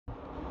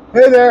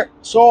Hey there.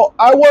 So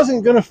I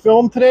wasn't going to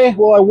film today.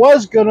 Well, I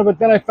was going to, but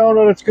then I found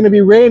out it's going to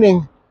be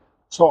raining.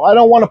 So I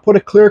don't want to put a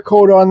clear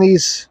coat on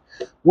these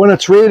when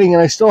it's raining,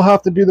 and I still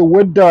have to do the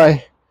wood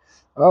dye.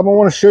 I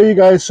want to show you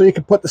guys so you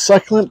can put the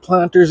succulent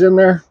planters in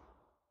there.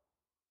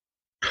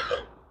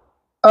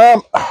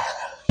 Yeah,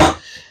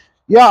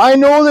 I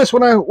know this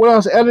when I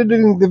was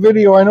editing the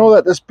video. I know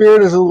that this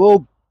beard is a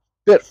little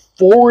bit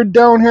forward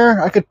down here.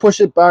 I could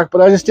push it back,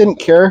 but I just didn't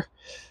care.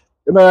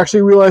 And I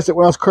actually realized it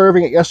when I was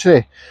carving it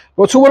yesterday.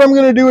 But so what I'm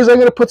going to do is I'm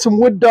going to put some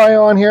wood dye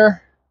on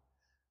here.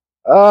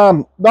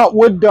 Not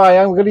wood dye.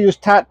 I'm going to use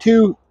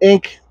tattoo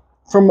ink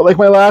from like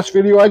my last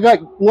video. I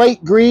got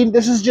light green.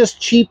 This is just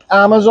cheap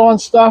Amazon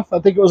stuff. I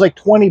think it was like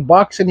 20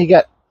 bucks, and you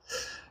get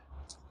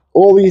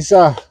all these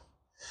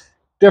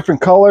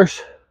different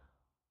colors.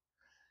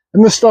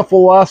 And this stuff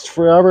will last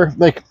forever.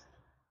 Like,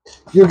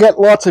 you'll get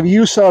lots of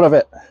use out of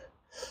it.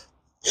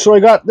 So I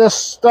got this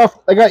stuff.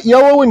 I got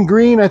yellow and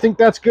green. I think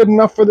that's good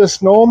enough for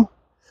this gnome.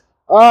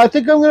 I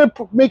think I'm going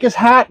to make his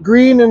hat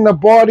green and the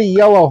body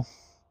yellow.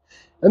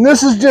 And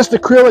this is just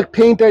acrylic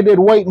paint. I did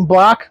white and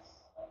black.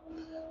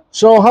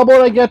 So how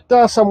about I get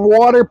some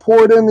water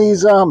poured in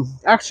these.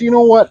 Actually, you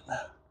know what?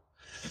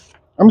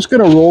 I'm just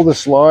going to roll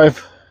this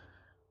live.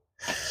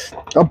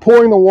 I'm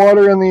pouring the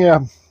water in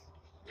the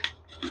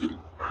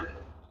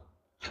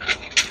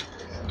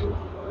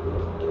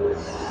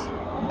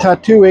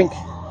tattoo ink.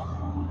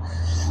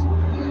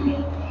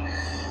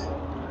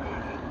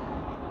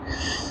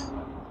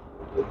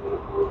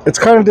 It's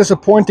kind of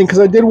disappointing because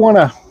I did want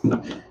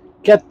to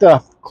get the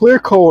clear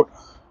coat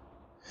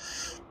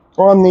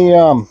on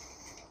the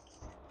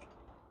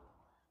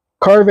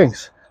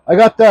carvings. I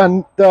got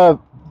the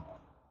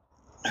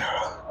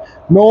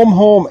gnome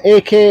home,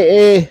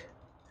 aka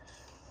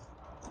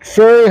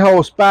fairy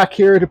house, back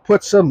here to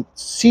put some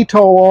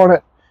ceto on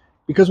it,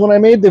 because when I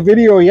made the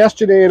video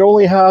yesterday, it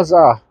only has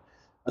a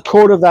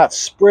coat of that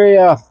spray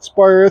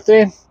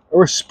urethane,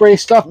 or spray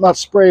stuff, not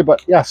spray,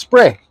 but yeah,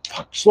 spray.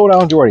 Fuck, slow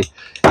down, Jordy.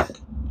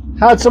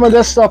 Had some of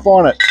this stuff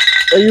on it.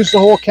 I used the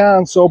whole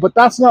can, so, but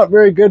that's not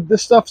very good.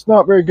 This stuff's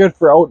not very good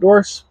for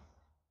outdoors,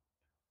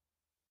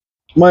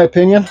 in my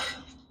opinion.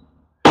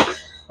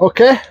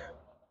 Okay,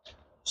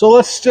 so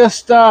let's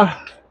just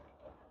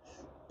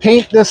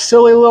paint this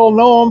silly little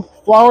gnome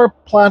flower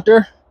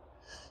planter.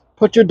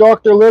 Put your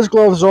Dr. Liz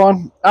gloves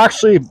on.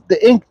 Actually,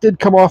 the ink did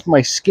come off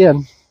my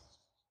skin.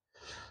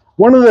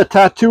 One of the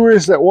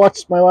tattooers that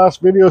watched my last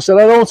video said,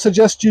 I don't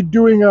suggest you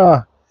doing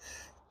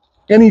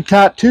any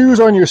tattoos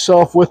on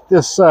yourself with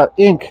this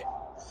ink.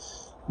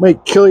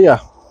 Might kill you,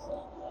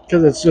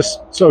 because it's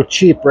just so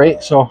cheap,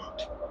 right? So,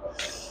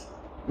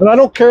 but I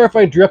don't care if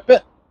I drip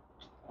it.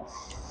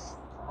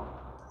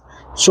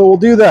 So we'll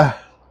do the,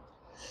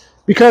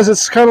 because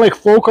it's kind of like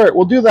folk art,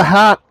 we'll do the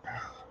hat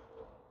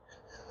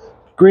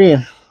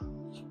green.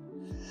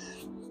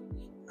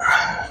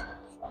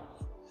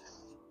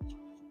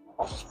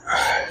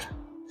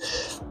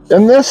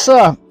 And this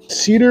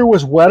cedar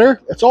was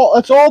wetter. It's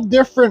all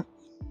different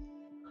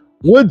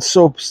wood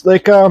soaps.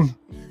 Like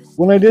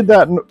when I did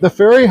that the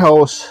fairy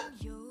house,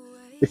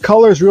 the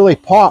colors really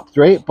popped,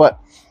 right? But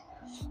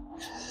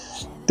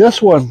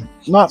this one,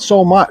 not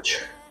so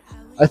much.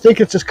 I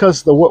think it's just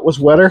because the wood was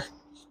wetter.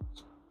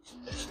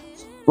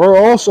 Or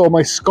also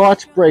my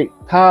Scotch-Brite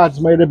pads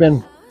might have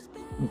been,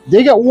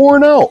 they got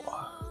worn out.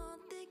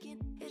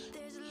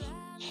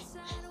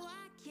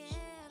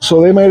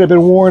 So they might have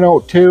been worn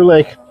out too,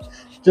 like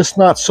just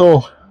not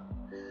so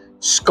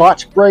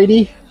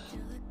Scotch-Brite-y.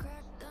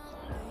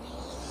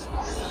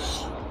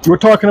 We're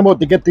talking about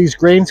to get these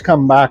grains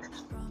come back.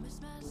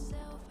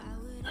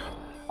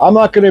 I'm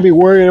not going to be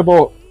worried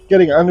about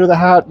getting under the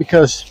hat,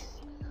 because,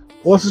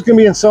 well, this is going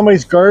to be in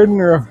somebody's garden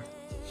or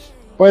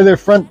by their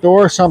front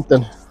door or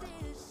something.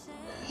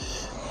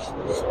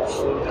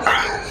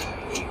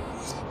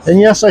 And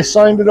yes, I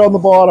signed it on the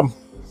bottom.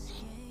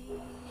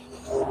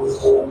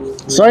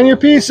 Sign your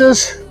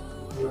pieces.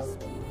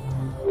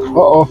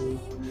 Uh-oh.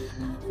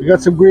 We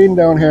got some green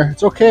down here.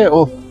 It's okay, it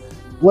will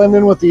blend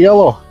in with the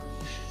yellow.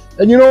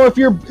 And you know, if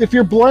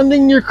you're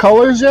blending your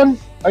colors in,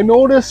 I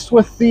noticed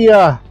with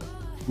the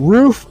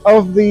roof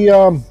of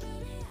the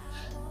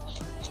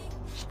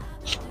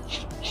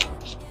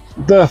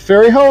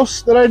fairy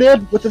house that I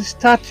did with these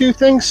tattoo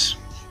things,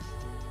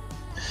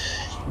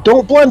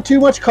 don't blend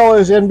too much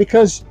colors in,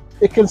 because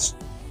it can,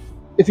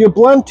 if you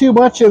blend too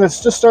much in, it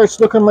just starts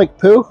looking like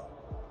poo.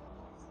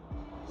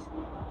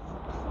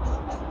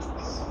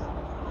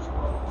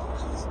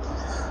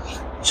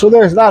 So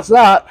that's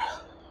that.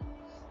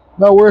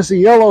 Now where's the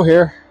yellow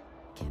here?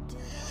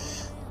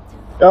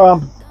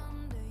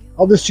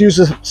 I'll just use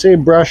the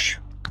same brush.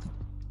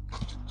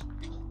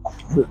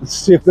 Let's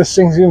see if this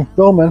thing's even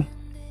filming.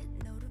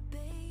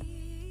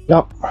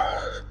 Yep.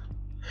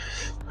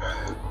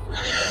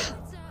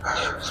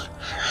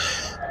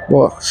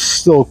 Well, it's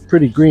still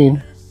pretty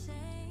green.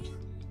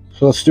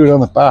 So let's do it on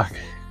the back.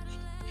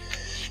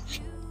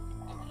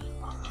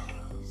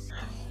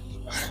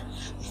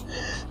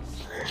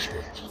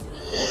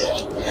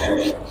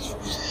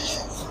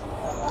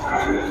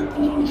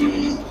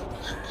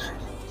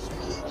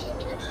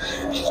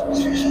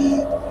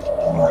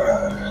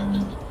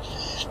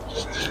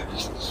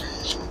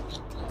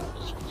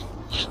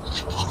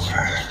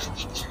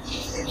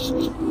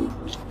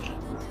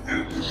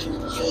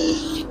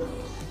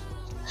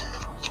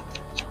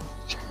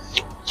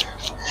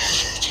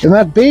 And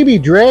that baby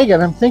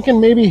dragon, I'm thinking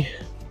maybe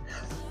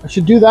I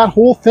should do that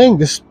whole thing.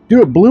 Just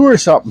do it blue or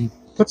something.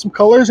 Put some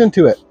colors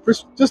into it.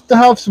 Just to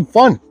have some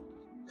fun.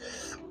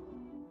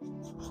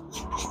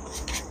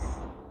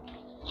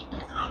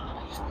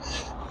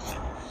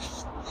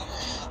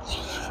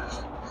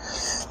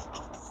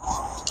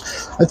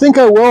 I think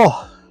I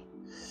will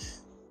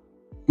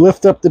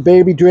lift up the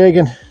baby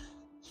dragon.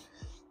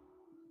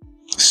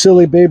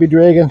 Silly baby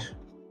dragon.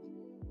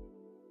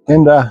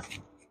 And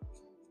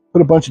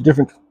put a bunch of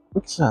different...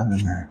 What's that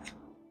in there?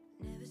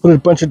 Put a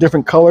bunch of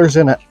different colors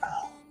in it.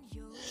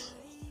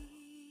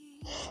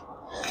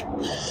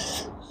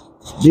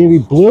 Navy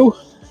blue.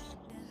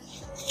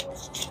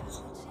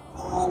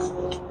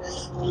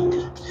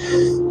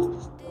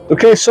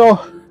 Okay, so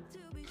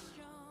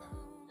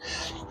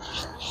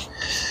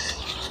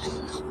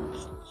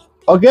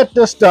I'll get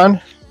this done.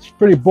 It's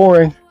pretty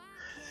boring.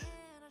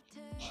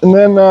 And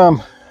then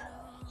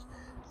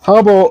how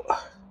about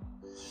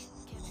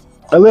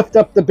I lift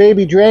up the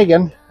baby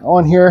dragon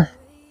on here,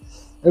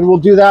 and we'll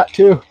do that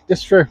too,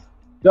 just for,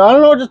 I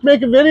don't know, just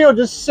make a video,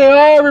 just say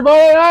hi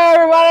everybody, hi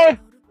everybody.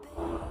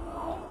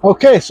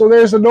 Okay, so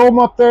there's the gnome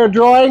up there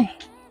drawing.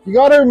 You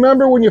got to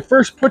remember when you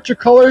first put your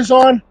colors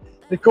on,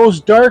 it goes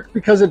dark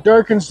because it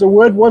darkens the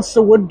wood. Once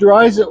the wood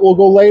dries, it will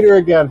go lighter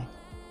again.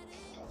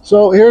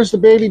 So here's the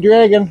baby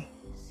dragon.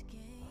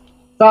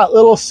 That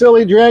little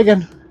silly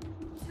dragon.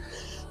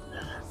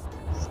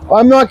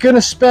 I'm not going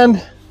to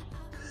spend,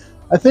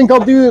 I think I'll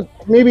do,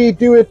 maybe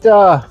do it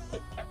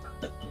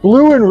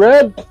blue and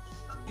red.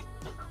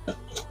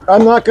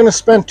 I'm not going to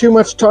spend too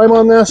much time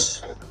on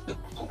this.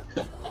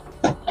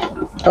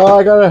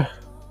 I gotta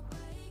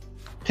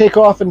take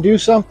off and do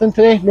something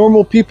today.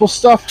 Normal people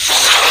stuff.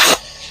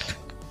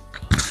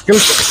 Gonna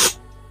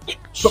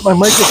put my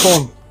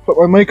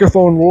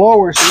microphone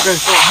lower so you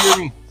guys don't hear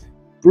me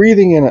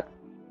breathing in it.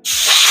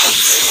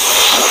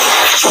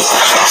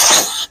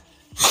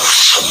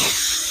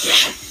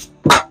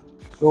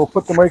 So we'll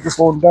put the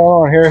microphone down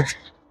on here.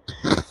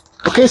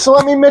 Okay, so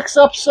let me mix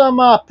up some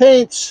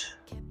paints.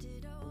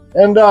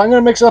 And I'm going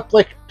to mix up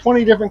like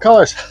 20 different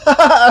colors.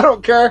 I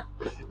don't care.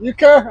 You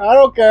care? I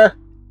don't care.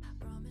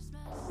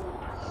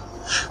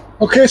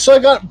 Okay, so I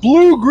got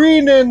blue,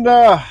 green, and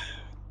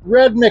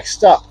red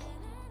mixed up.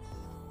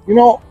 You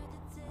know,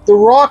 the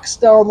rocks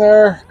down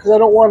there, because I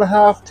don't want to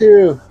have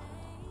to...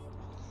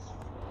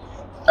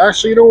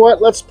 Actually, you know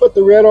what? Let's put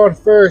the red on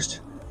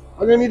first.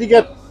 I'm going to need to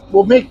get...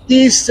 We'll make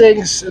these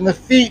things and the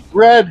feet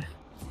red.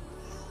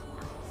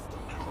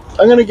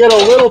 I'm going to get a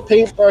little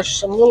paintbrush,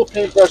 some little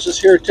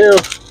paintbrushes here too.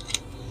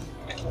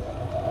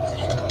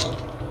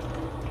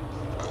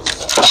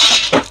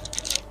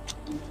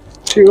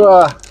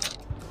 To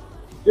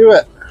do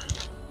it.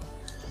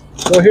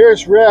 So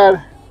here's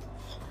red.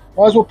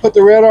 Might as well put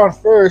the red on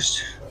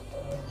first.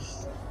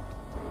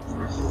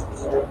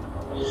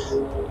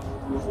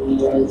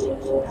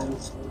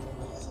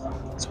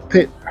 Let's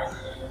paint.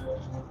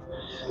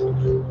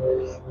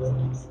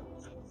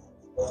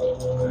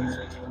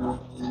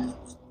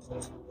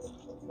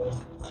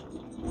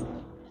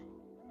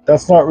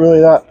 That's not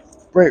really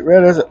that bright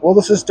red, is it? Well,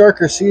 this is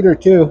darker cedar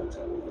too.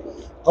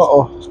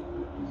 Uh-oh.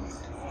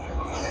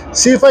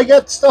 See, if I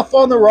get stuff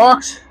on the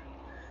rocks,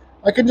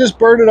 I can just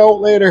burn it out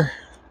later.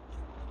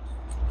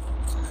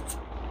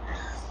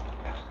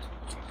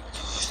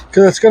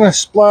 Because it's going to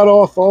splat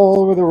off all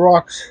over the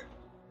rocks.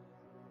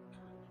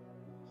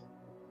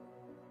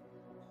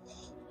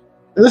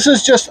 This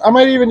is just, I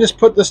might even just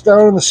put this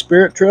down in the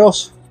spirit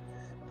trails.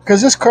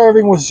 Because this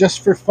carving was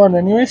just for fun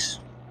anyways.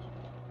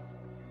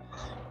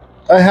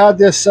 I had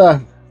this, I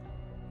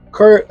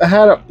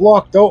had it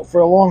blocked out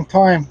for a long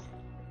time.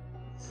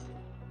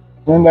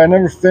 And I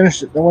never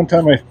finished it. The one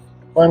time I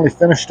finally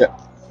finished it.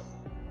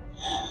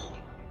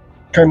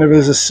 Kind of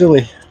as a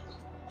silly.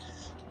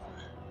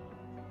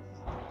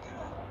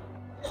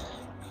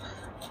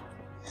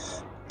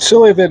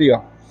 Silly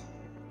video.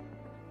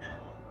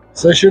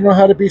 So I should know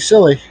how to be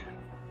silly.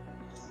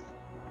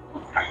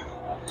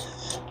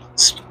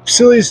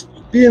 Silly's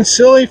being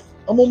silly.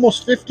 I'm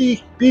almost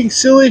 50. Being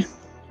silly.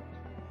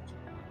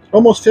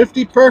 Almost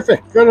 50.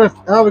 Perfect. Gonna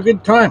have a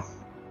good time.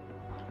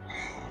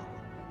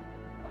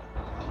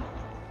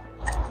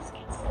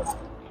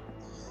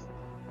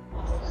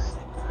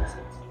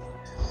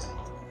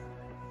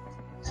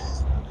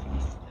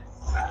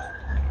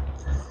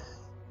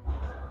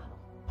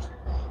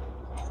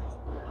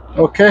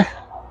 Okay,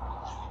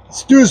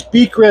 let's do his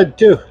beak red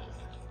too.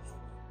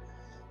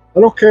 I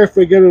don't care if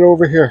we get it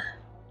over here.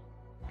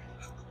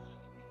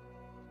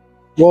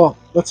 Well,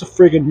 that's a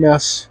friggin'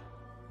 mess.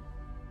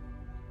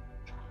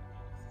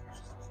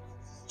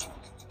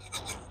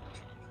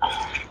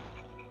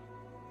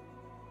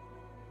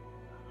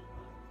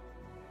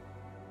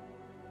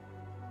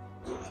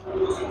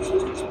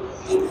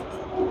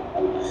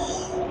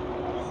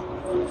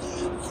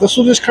 This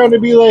will just kind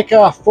of be like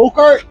folk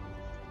art.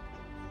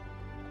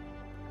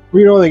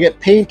 You know, they get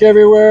paint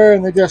everywhere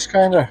and they just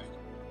kind of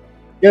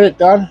get it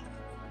done.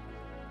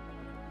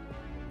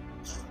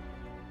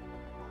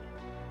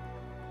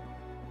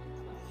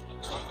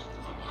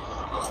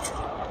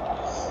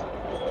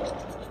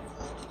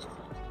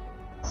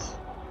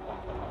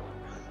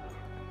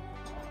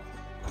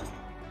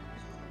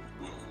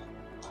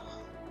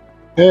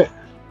 Okay,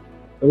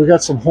 and we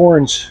got some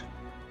horns.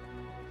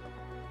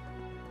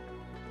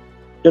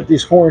 Get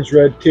these horns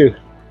red too.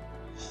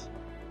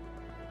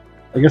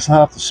 I guess I'll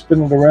have to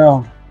spin it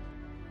around.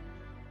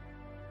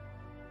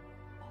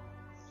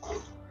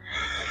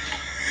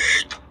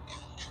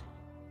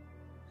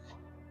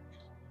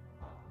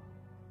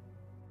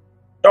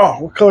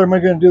 Oh, what color am I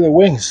going to do the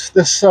wings?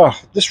 This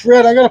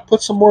red, I got to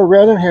put some more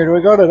red in here. Do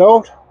I got it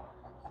out?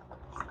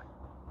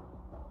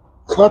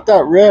 It's not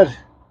that red.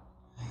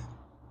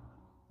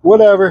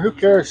 Whatever, who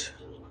cares?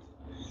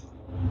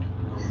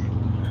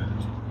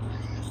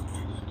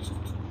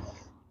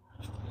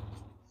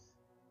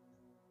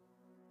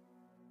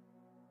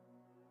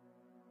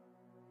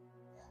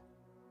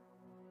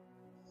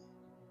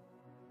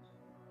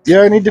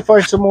 Yeah, I need to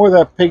find some more of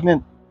that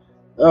pigment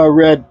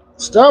red.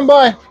 Stand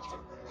by.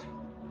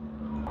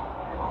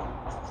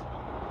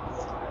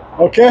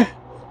 Okay.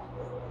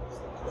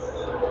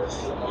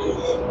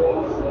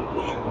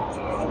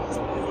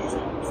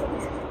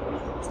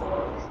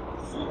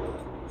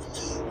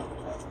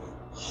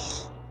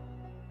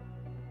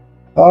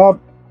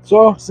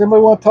 So, does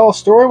anybody want to tell a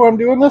story while I'm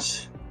doing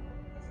this?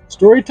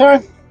 Story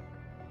time?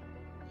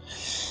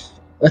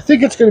 I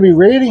think it's going to be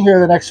raining here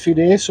the next few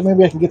days, so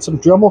maybe I can get some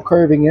Dremel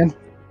carving in.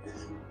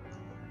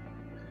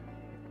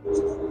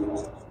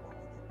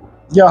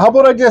 Yeah, how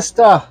about I just,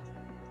 I'm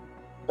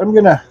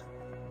going to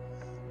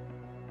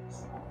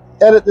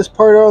edit this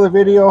part out of the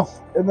video,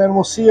 and then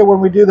we'll see you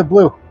when we do the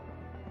blue.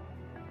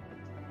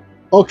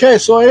 Okay,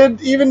 so I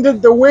even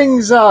did the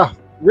wings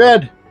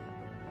red.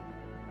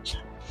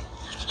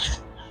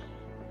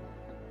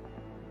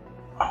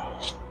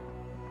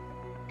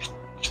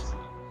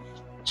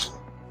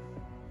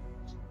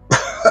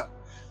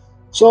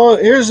 So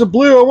here's the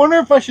blue. I wonder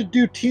if I should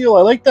do teal.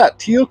 I like that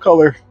teal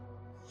color.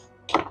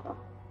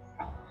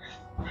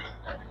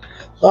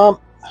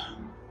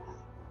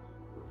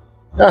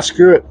 Yeah,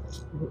 screw it.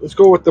 Let's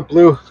go with the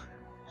blue.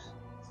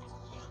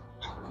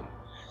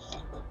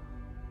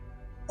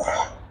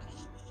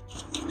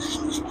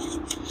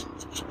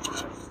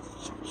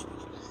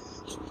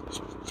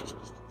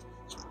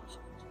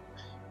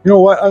 You know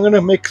what? I'm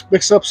gonna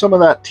mix up some of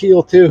that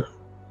teal too.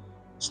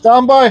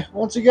 Stand by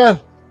once again.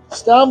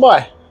 Stand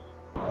by.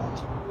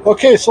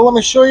 Okay, so let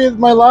me show you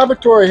my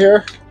lavatory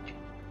here.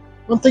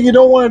 One thing you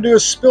don't want to do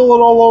is spill it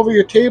all over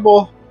your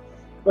table.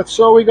 But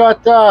so we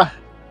got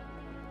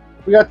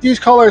these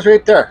colors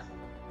right there.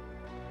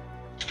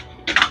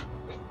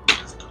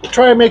 We'll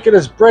try and make it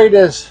as bright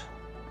as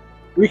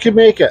we can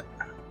make it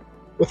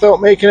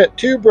without making it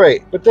too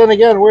bright. But then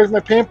again, where's my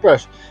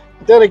paintbrush?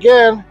 But then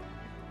again,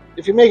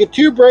 if you make it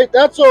too bright,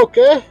 that's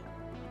okay.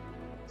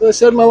 As I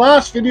said in my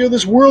last video,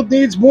 this world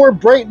needs more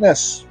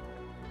brightness.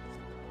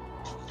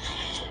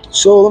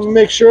 So let me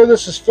make sure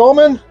this is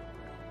filming.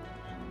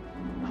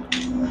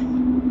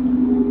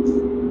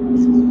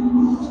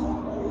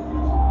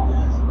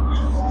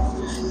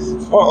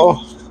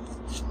 Uh-oh.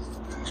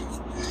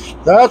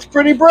 That's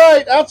pretty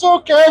bright. That's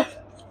okay.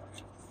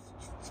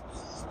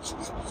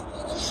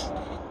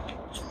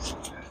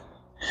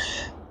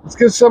 Let's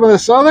get some of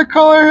this other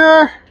color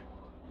here.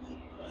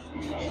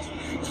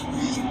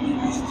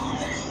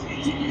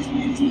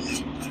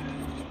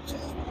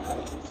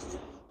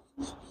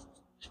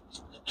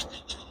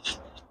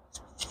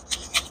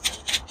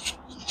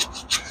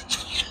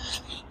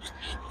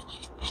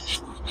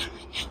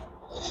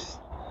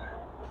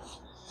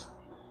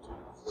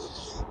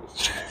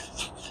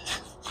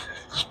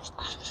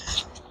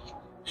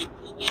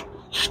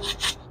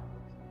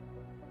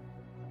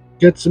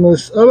 Get some of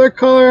this other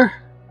color.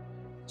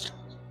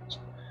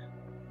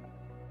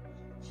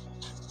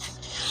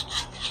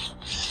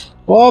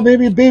 Well,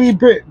 maybe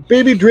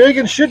baby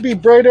dragon should be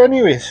bright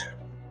anyways.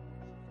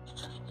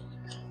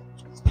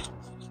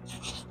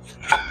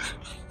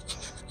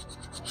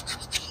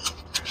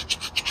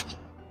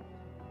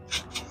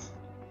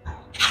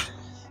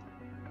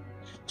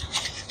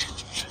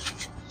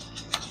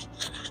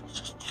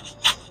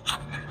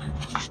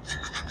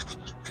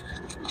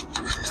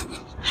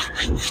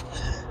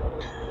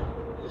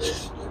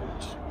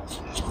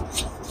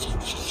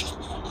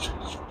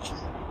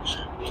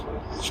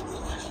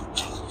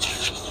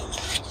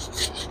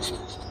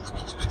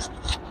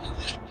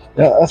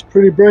 Yeah, that's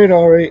pretty bright,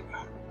 all right.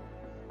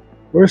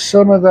 Where's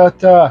some of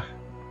that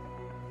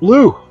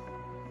blue?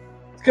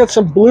 Let's get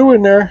some blue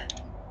in there.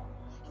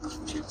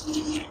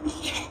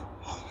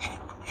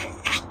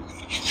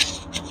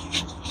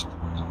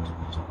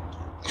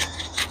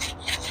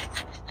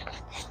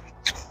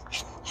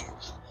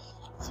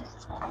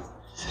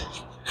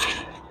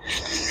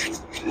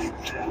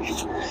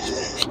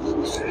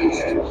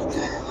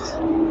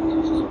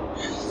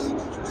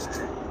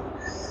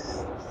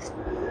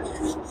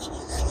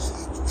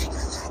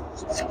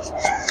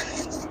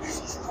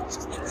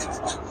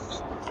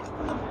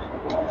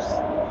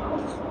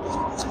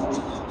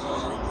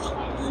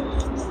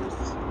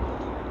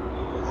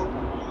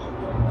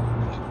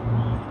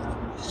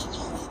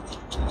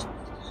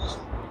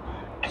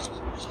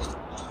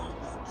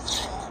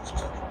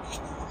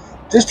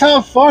 Just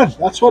have fun.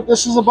 That's what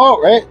this is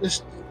about, right?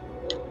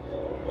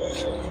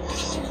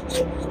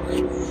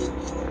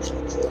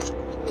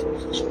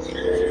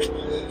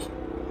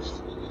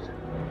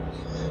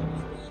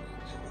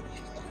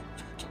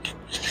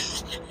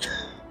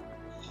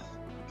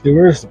 Okay,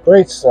 where's the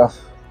bright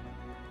stuff?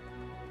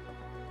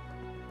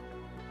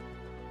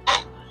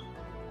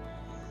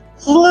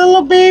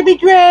 Little baby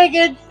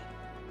dragon.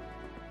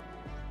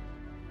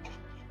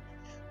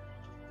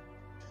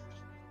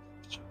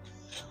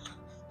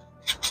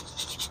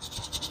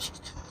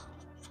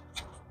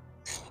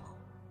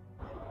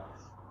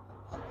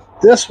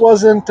 This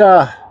wasn't,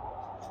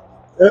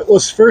 it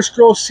was first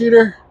growth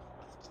cedar,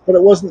 but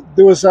it wasn't,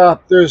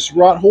 there's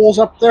rot holes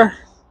up there.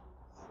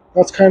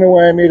 That's kind of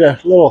why I made a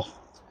little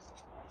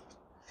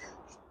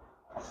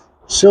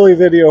silly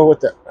video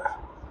with it.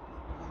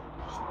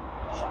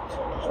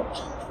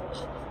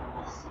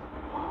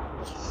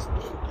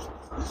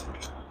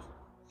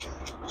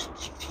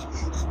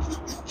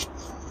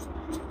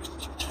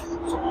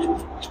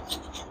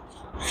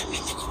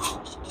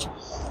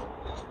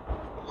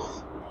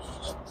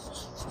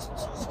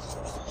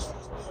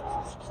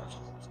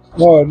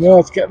 Oh no,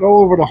 it's getting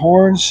all over the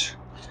horns.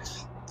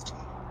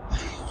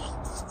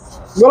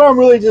 What I'm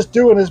really just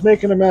doing is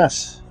making a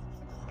mess.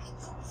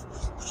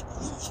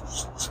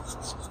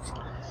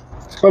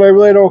 But I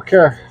really don't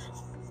care.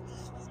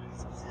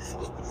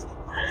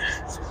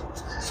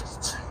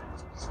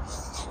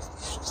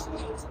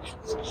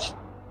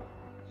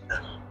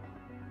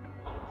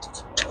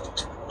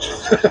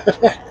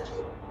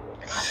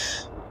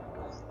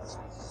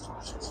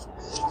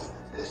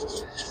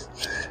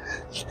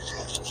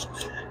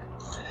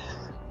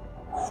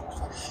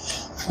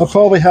 I'll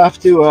probably have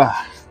to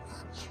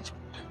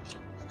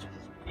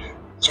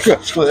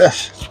screw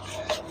this.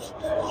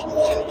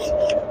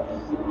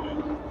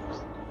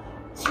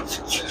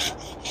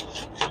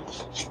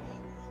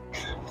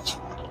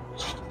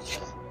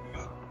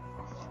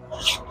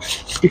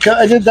 Because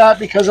I did that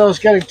because I was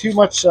getting too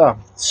much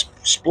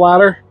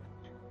splatter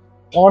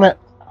on it.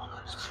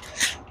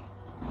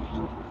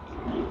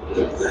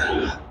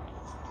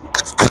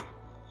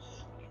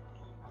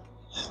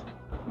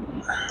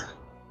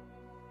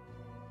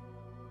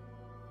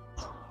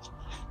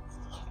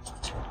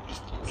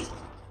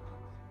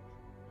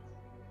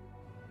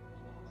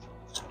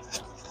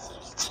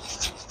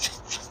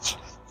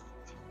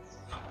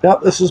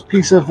 Yep, this is a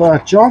piece of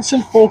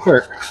Johnson folk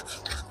art.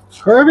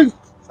 Carving,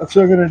 that's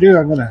what I'm going to do.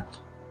 I'm going to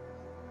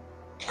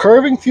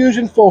carving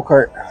fusion folk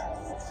art.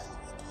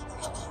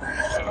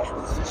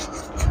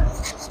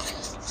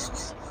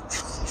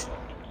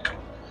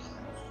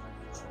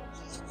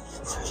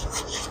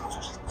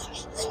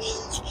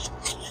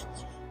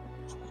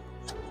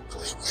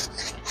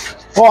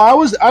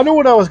 Well, I know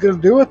what I was going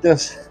to do with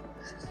this.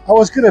 I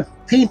was going to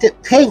paint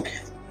it pink,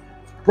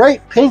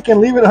 bright pink,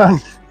 and leave it on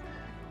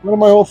one of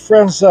my old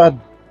friends'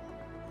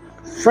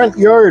 front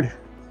yard.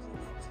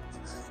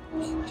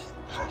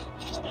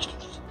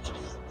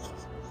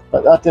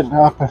 But that didn't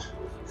happen.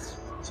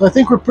 So I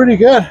think we're pretty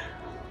good.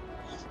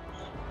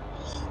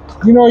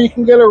 You know, you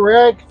can get a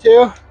rag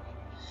too.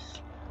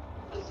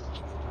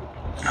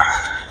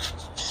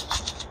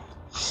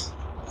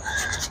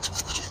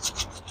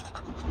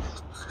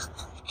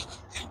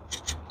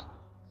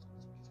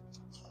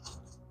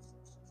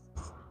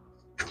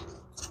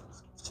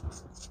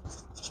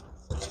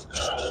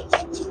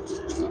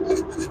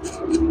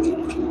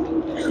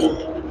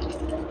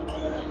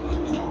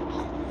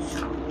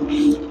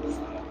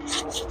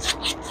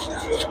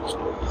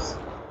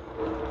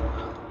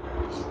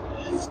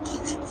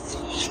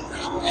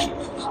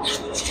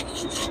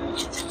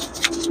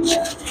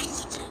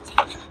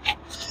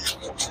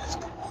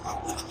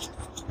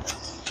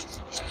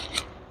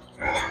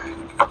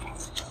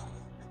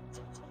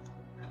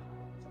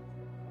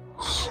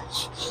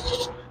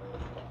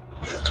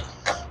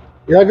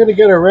 Yeah, I'm gonna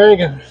get a rag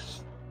and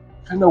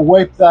kind of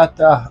wipe that,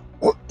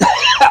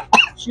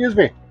 excuse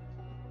me,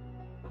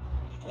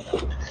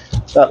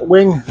 that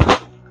wing.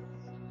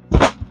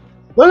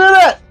 Look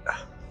at it!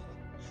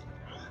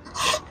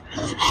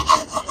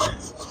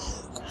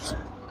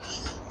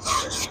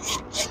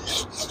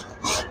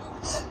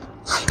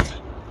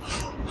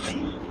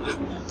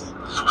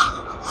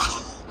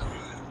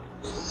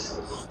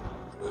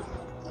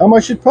 I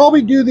should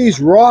probably do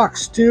these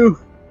rocks too.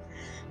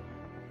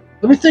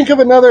 Let me think of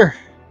another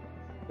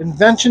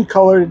invention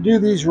color to do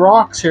these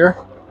rocks here.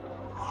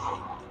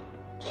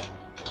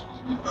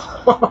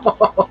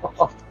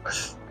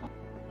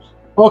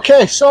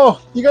 Okay, so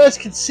you guys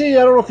can see,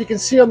 I don't know if you can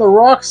see on the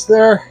rocks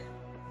there,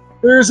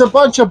 there's a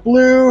bunch of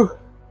blue.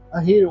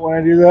 I hate it when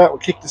I do that. We'll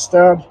kick this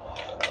down.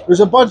 There's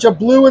a bunch of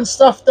blue and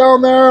stuff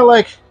down there,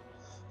 like,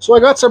 so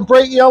I got some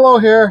bright yellow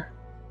here.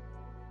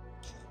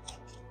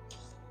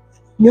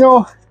 You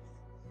know,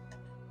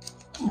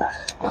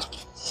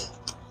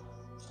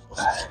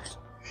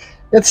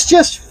 it's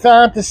just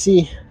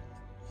fantasy.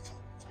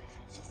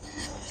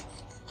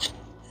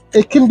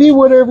 It can be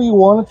whatever you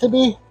want it to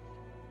be.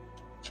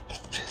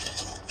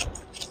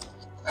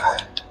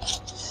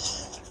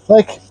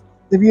 Like,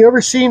 have you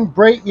ever seen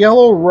bright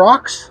yellow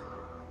rocks?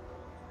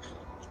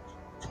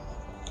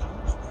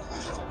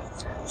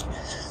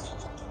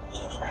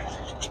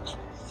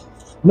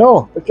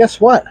 No, but guess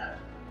what?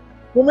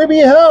 Well, maybe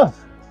you have.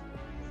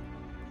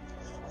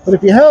 But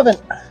if you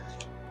haven't,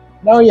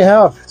 Now you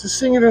have. Just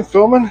singing and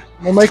filming.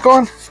 My mic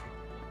on.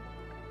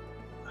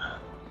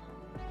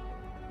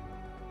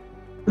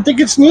 I think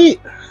it's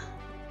neat.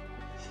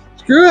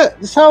 Screw it.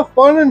 Just have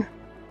fun and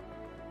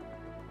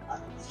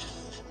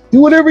do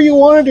whatever you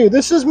want to do.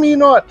 This is me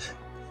not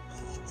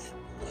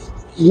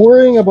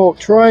worrying about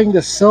trying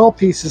to sell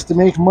pieces to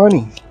make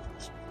money.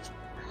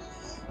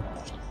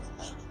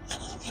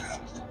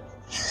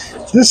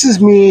 This is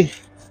me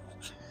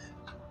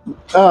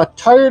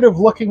tired of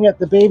looking at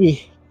the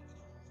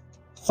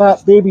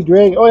fat baby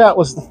dragon. Oh yeah, it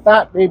was the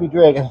fat baby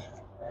dragon.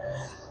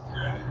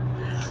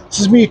 This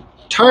is me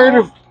tired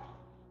of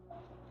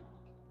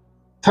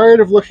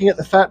looking at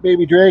the fat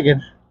baby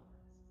dragon.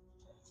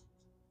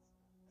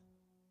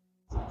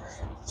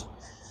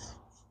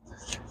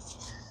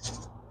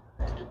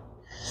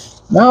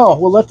 Now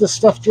we'll let this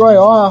stuff dry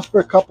off for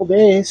a couple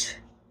days.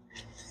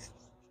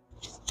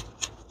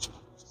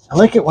 I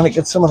like it when it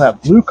gets some of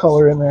that blue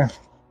color in there.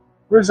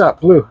 Where's that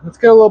blue? Let's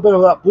get a little bit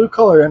of that blue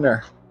color in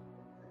there.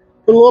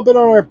 Put a little bit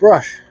on our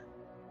brush.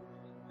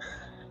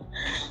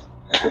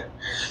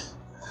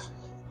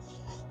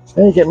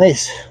 Then you get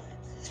nice,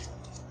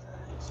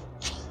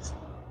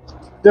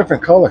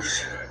 different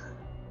colors.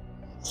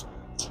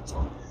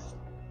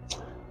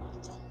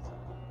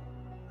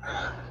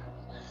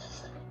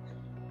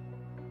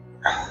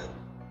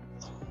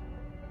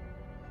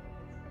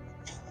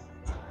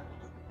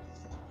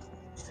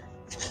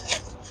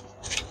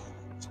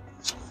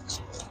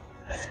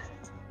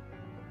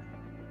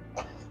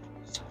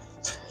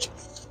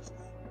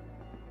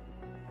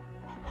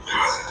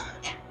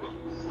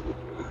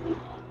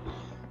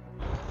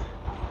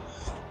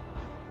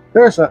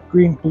 There's that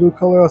green blue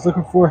color I was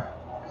looking for.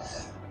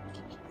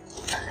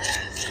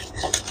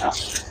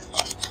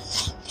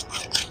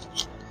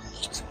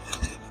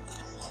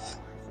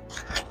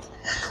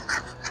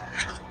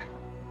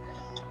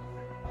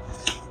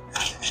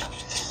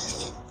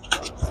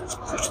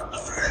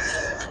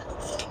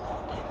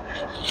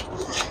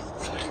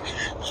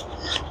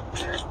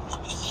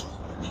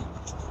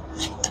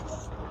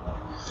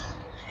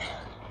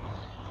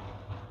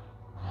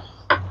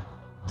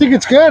 I think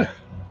it's good.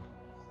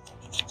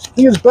 I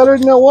think it's better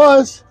than it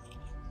was.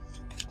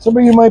 Some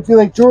of you might be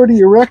like, Jordy,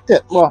 you wrecked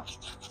it. Well,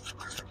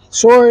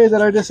 sorry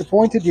that I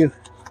disappointed you.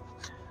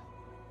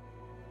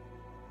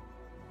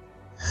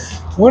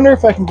 Wonder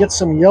if I can get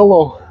some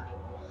yellow.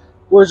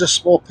 Where's a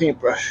small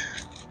paintbrush?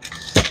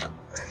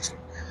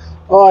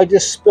 Oh, I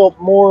just spilled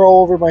more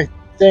all over my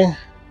thing.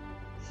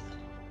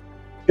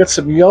 Get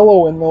some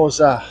yellow in those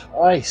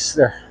ice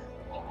there.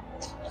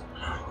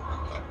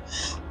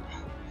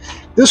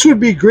 This would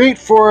be great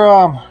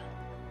for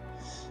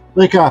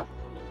like a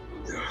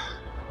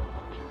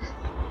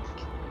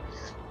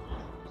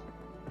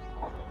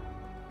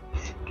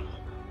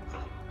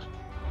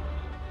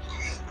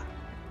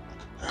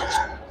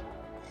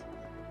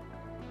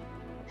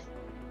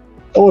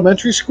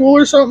elementary school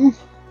or something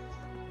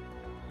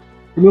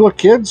for little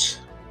kids.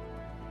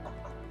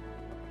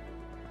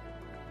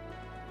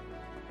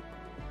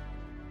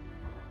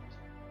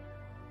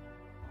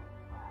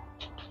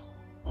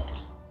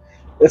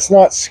 It's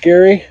not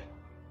scary.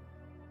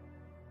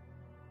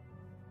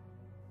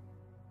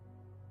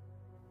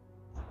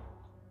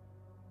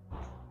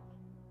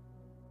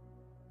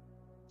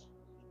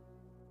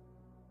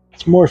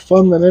 It's more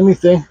fun than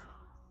anything.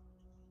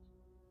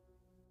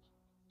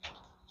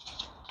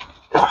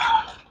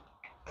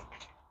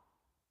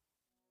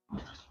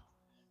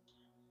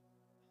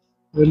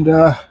 And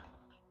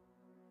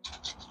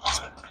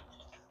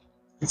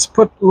let's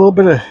put a little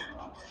bit of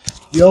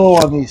yellow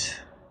on these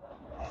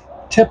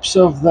tips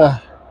of the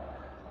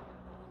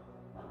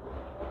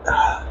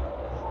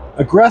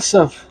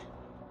aggressive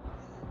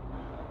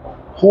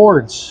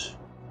horns.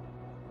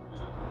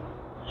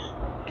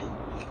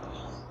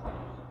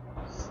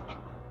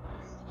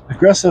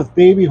 Aggressive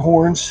baby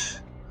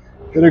horns.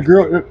 Gonna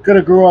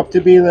grow up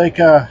to be like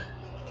a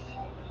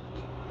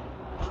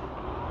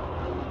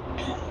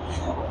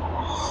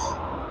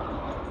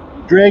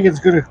dragon's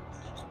gonna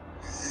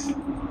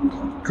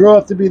grow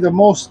up to be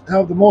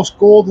have the most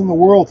gold in the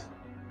world.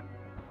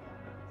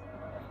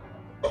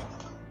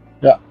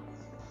 Yeah.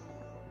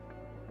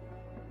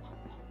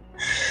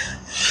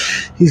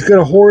 He's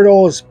gonna hoard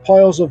all his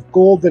piles of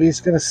gold that he's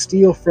gonna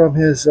steal from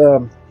his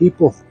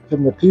people,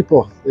 from the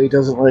people that he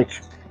doesn't like.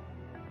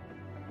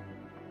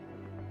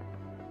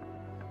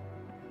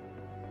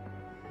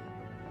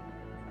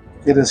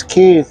 In his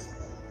cave.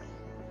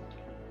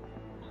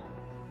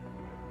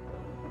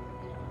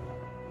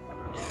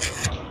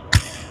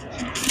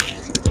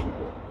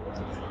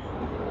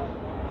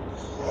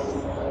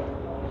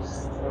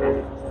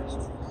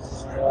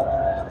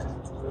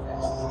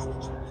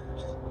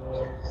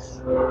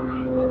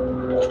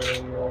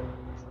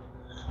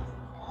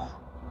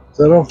 Is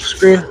that off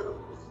screen?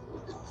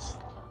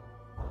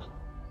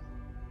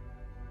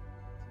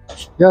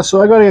 Yeah,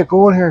 so I gotta get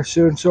going here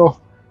soon, so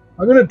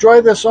I'm gonna dry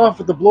this off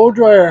with the blow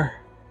dryer.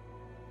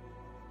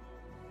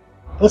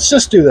 Let's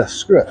just do this.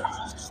 Screw it.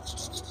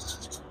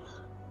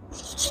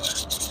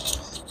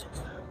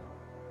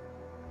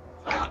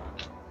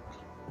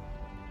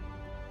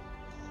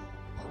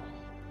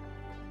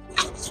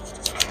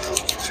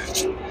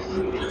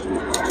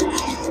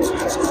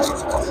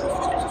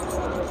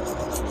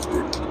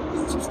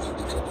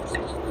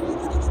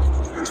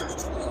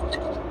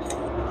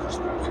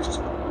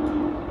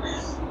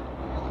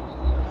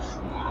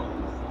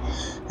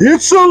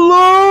 It's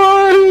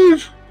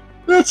alive!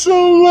 It's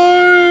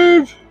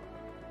alive!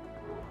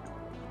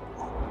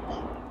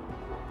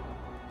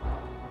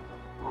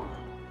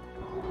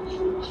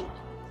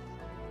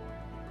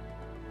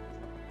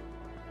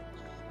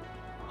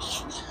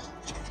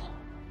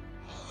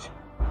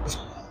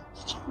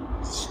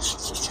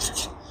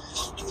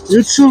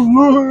 It's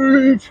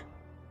alive!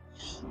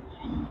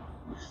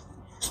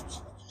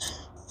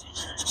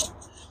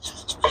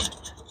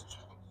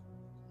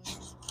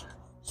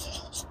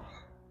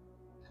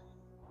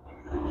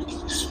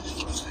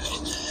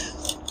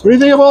 What do you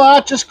think about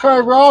that just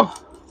card, Rob?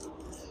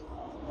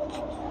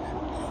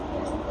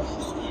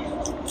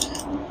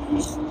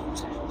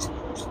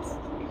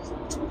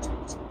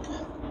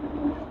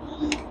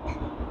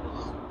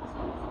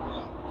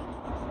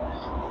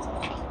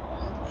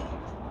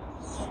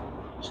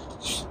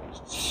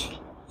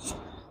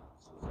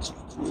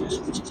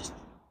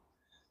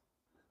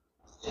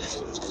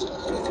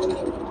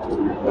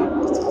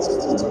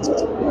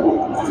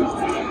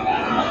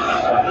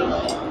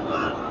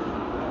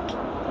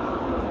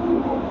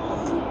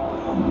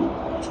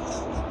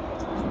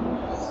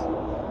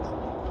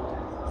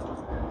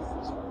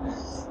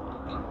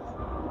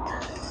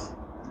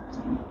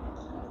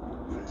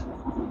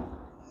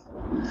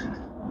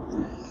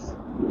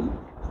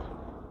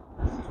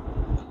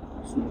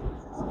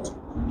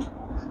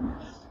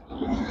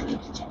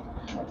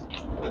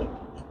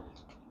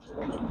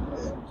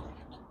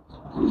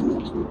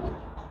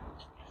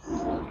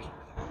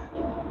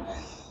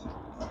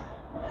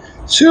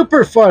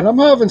 Super fun. I'm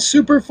having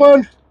super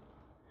fun.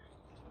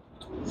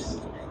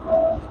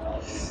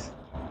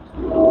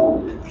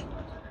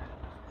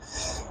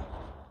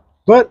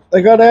 But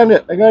I gotta end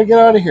it. I gotta get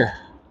out of here.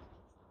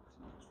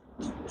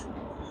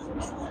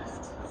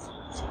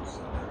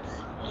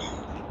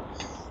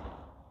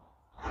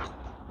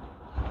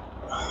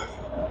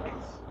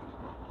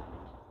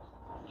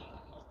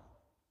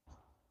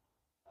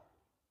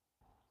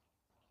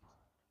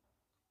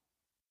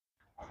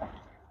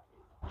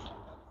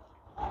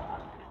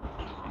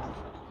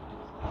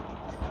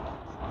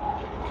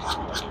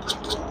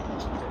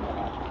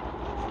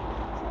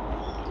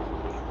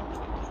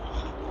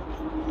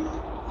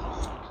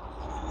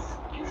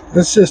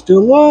 Let's just do a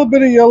little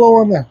bit of yellow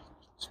on there.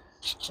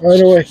 I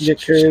know I can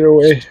get carried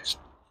away.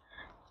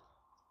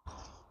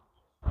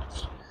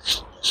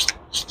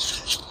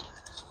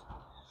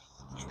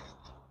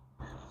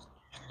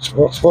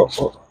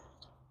 Oh.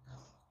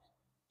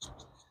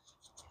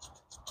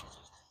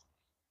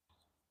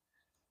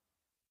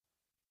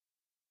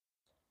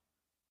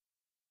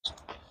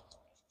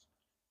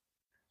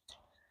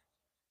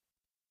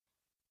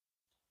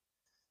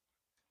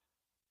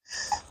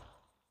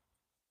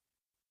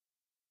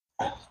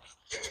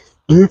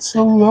 It's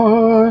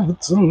alive,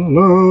 it's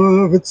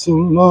alive, it's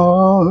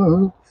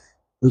alive.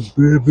 The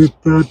baby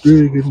fat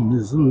dragon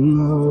is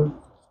alive.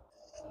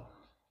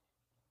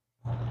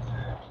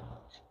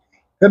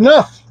 Good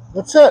enough.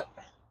 That's it.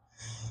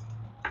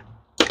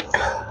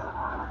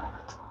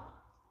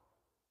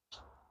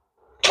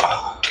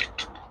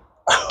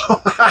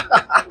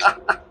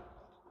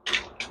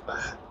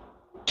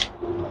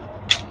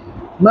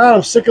 Man,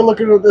 I'm sick of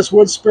looking at this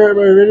wood spirit in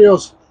my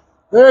videos.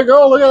 There you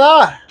go, look at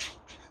that.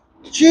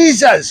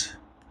 Jesus.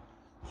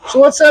 So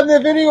let's end the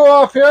video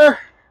off here.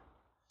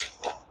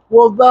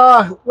 We'll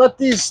let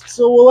this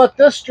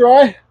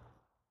dry.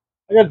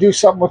 I gotta do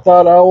something with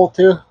that owl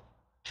too.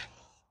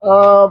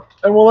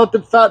 And we'll let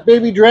the fat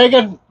baby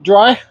dragon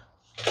dry.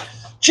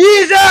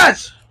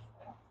 Jesus!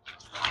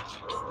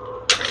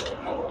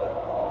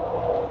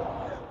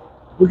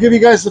 We'll give you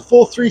guys the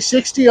full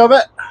 360 of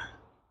it.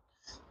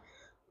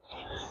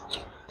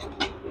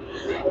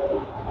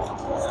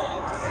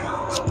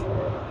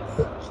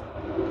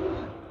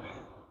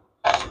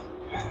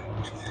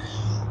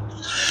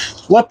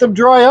 Let them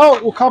dry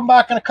out. We'll come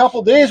back in a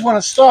couple days when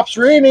it stops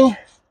raining,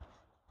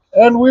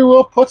 and we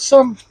will put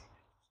some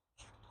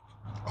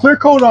clear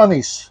coat on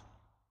these.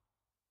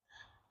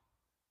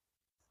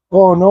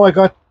 Oh no,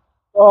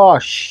 oh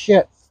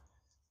shit.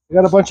 I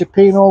got a bunch of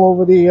paint all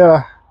over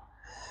the,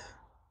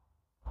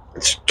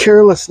 it's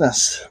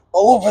carelessness.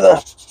 All over the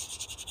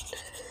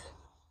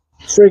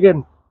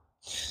friggin'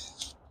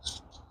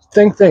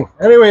 thing.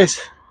 Anyways,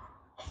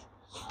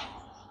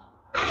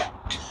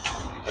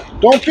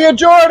 don't be a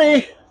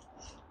Geordie.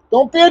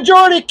 Don't be a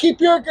Geordie.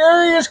 Keep your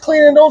areas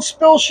clean and don't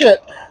spill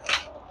shit.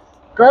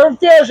 Garden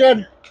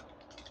Fusion.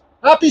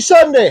 Happy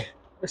Sunday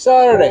or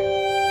Saturday.